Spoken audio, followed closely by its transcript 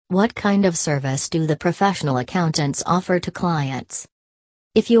What kind of service do the professional accountants offer to clients?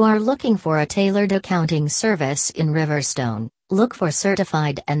 If you are looking for a tailored accounting service in Riverstone, look for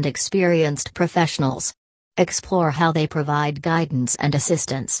certified and experienced professionals. Explore how they provide guidance and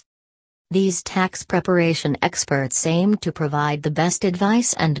assistance. These tax preparation experts aim to provide the best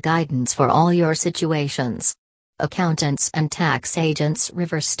advice and guidance for all your situations. Accountants and tax agents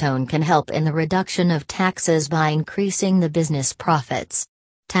Riverstone can help in the reduction of taxes by increasing the business profits.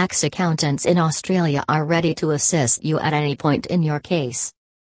 Tax accountants in Australia are ready to assist you at any point in your case.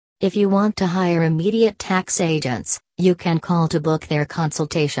 If you want to hire immediate tax agents, you can call to book their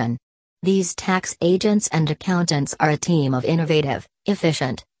consultation. These tax agents and accountants are a team of innovative,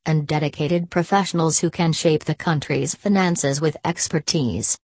 efficient, and dedicated professionals who can shape the country's finances with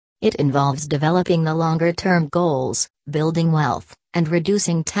expertise. It involves developing the longer-term goals, building wealth, and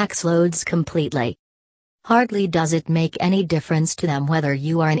reducing tax loads completely. Hardly does it make any difference to them whether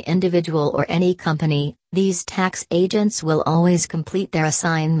you are an individual or any company, these tax agents will always complete their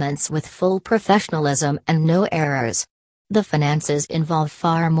assignments with full professionalism and no errors. The finances involve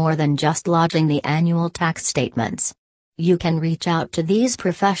far more than just lodging the annual tax statements. You can reach out to these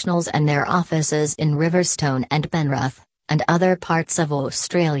professionals and their offices in Riverstone and Penrith, and other parts of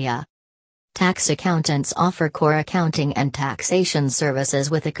Australia. Tax accountants offer core accounting and taxation services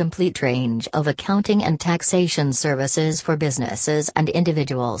with a complete range of accounting and taxation services for businesses and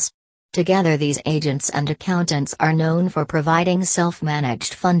individuals. Together, these agents and accountants are known for providing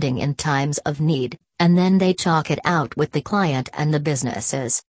self-managed funding in times of need, and then they chalk it out with the client and the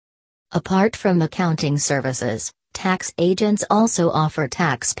businesses. Apart from accounting services, tax agents also offer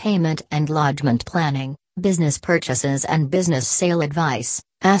tax payment and lodgement planning, business purchases and business sale advice,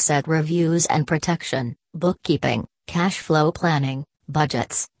 asset reviews and protection, bookkeeping, cash flow planning,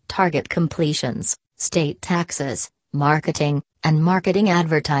 budgets, target completions, state taxes, marketing, and marketing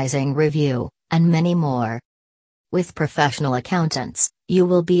advertising review, and many more. With professional accountants, you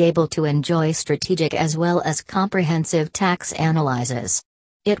will be able to enjoy strategic as well as comprehensive tax analyses.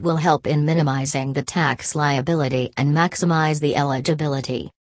 It will help in minimizing the tax liability and maximize the eligibility.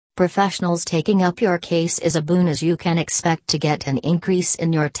 Professionals taking up your case is a boon, as you can expect to get an increase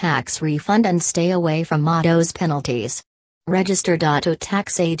in your tax refund and stay away from those penalties. Registered auto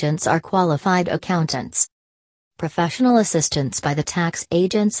tax agents are qualified accountants. Professional assistance by the tax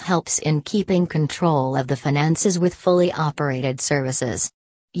agents helps in keeping control of the finances with fully operated services.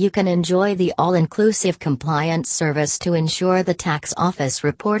 You can enjoy the all-inclusive compliance service to ensure the tax office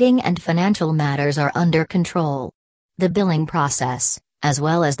reporting and financial matters are under control. The billing process, as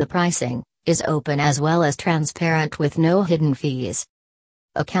well as the pricing, is open as well as transparent with no hidden fees.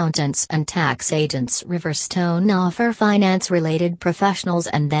 Accountants and tax agents Riverstone offer finance-related professionals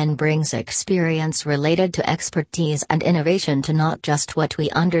and then brings experience related to expertise and innovation to not just what we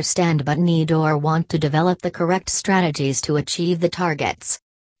understand but need or want to develop the correct strategies to achieve the targets.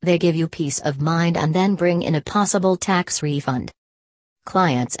 They give you peace of mind and then bring in a possible tax refund.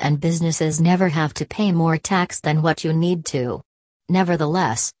 Clients and businesses never have to pay more tax than what you need to.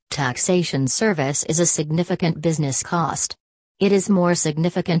 Nevertheless, taxation service is a significant business cost. It is more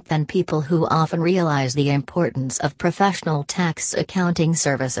significant than people who often realize the importance of professional tax accounting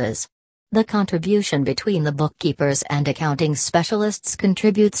services. The contribution between the bookkeepers and accounting specialists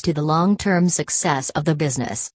contributes to the long-term success of the business.